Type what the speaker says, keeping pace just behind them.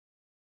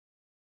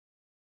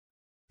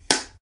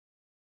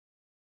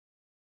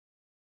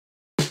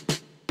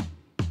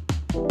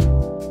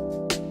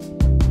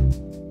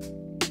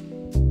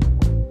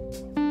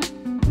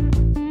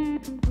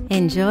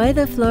Enjoy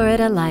the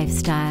Florida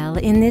lifestyle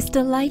in this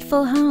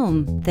delightful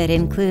home that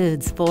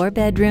includes 4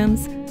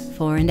 bedrooms,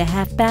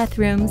 4.5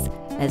 bathrooms,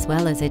 as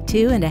well as a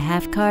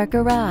 2.5 car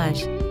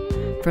garage.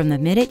 From the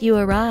minute you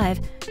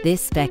arrive, this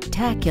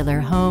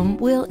spectacular home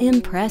will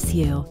impress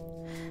you.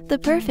 The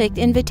perfect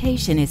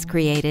invitation is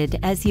created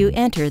as you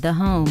enter the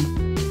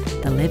home.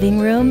 The living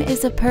room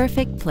is a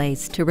perfect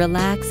place to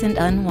relax and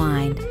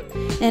unwind,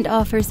 and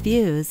offers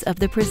views of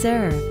the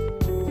preserve.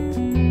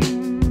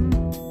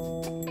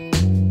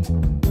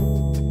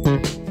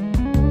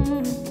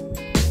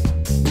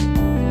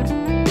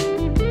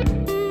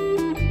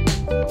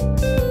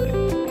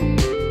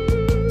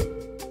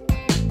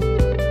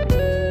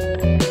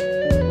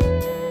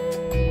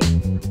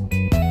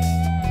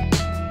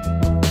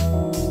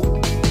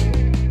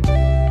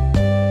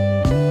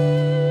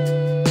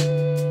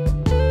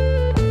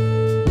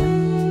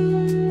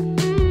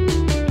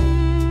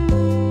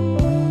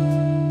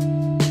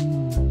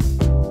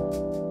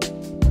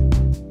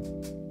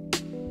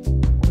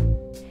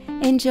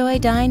 Enjoy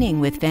dining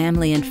with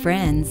family and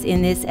friends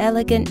in this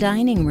elegant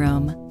dining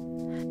room.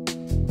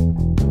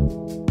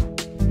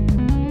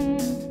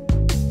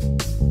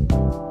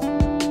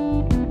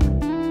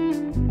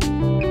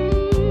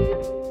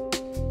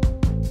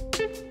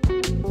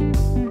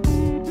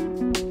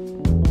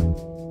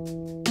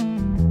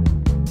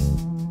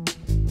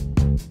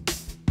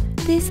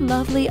 This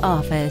lovely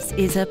office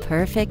is a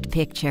perfect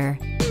picture.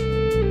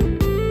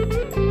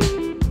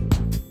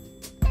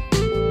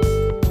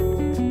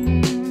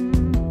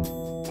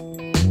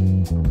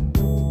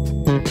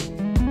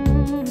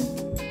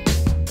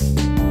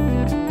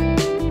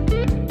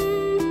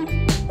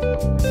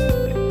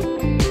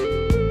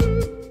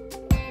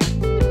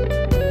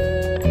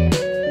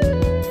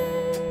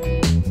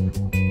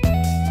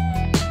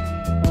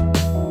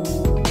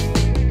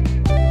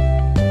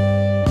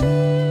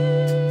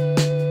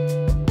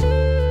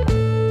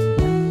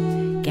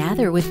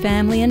 Gather with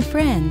family and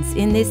friends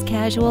in this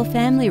casual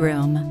family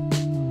room.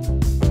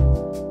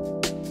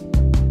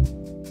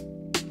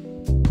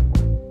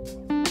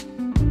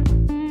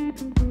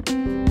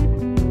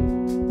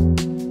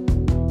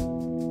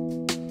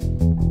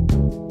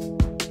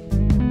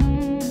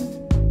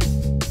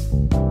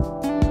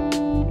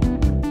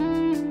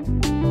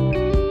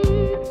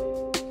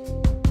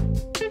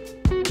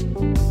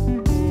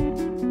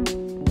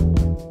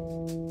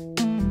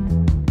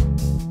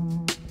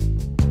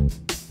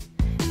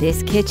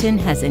 This kitchen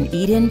has an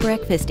eat-in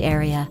breakfast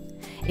area.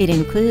 It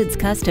includes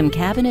custom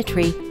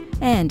cabinetry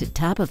and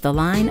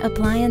top-of-the-line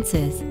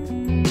appliances.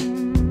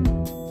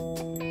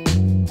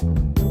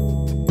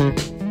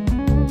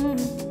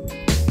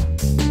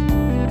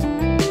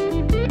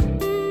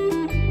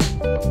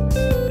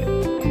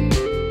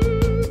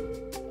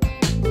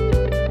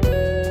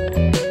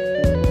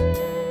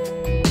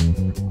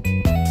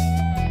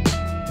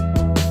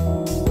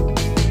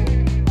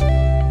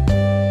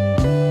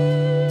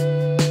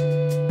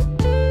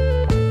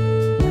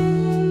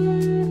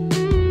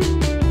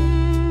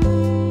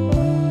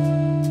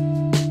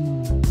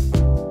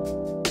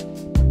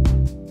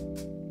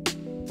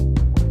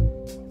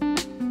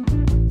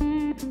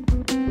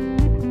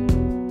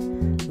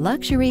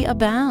 Luxury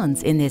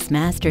abounds in this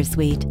master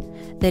suite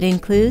that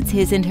includes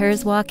his and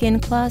hers walk-in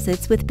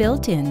closets with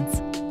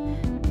built-ins.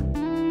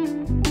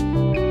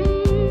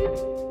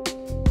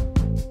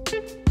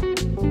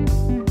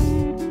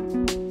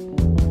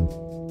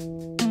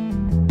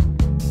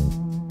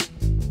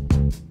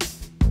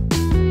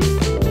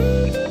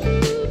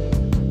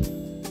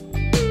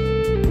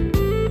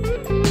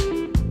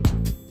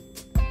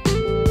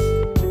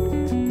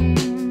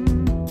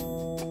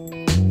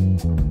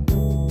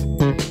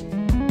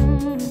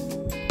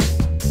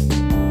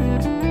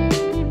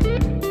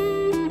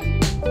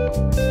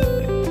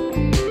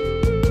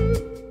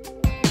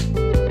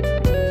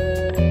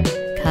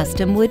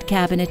 Custom wood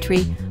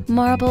cabinetry,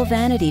 marble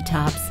vanity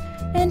tops,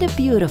 and a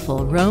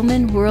beautiful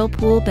Roman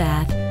whirlpool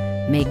bath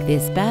make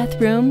this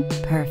bathroom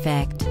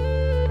perfect.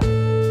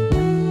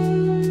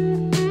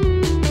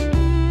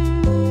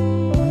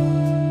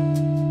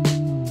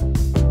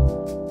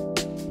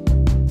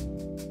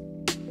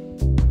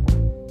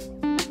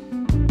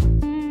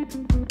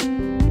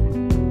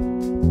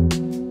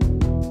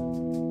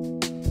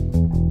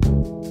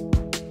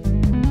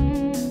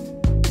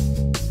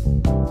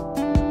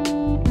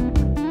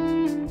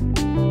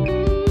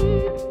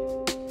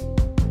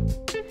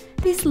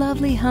 This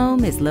lovely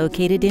home is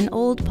located in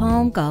Old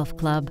Palm Golf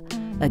Club,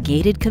 a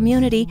gated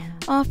community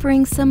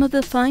offering some of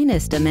the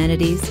finest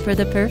amenities for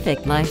the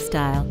perfect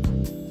lifestyle.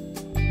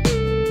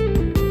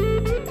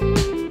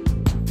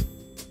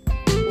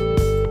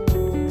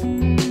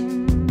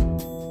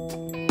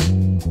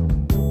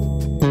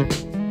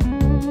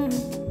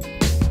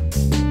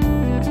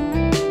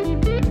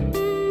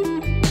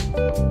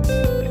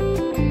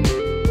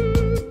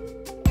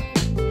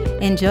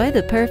 Enjoy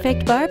the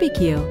perfect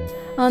barbecue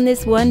on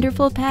this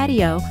wonderful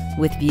patio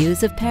with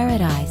views of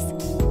paradise.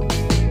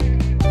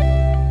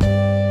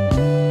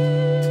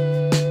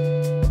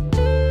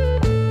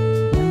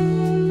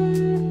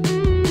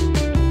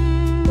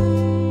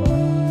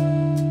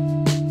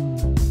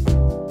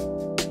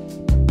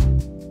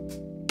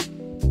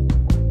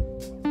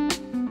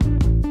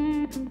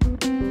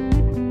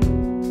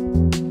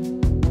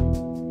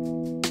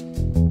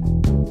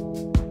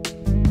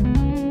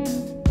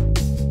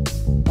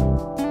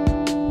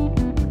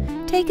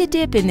 Take a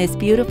dip in this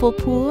beautiful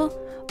pool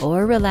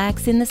or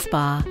relax in the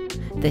spa.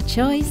 The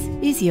choice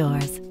is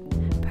yours.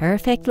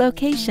 Perfect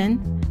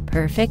location,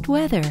 perfect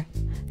weather.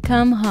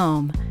 Come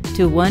home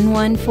to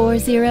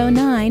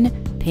 11409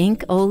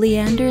 Pink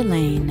Oleander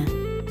Lane.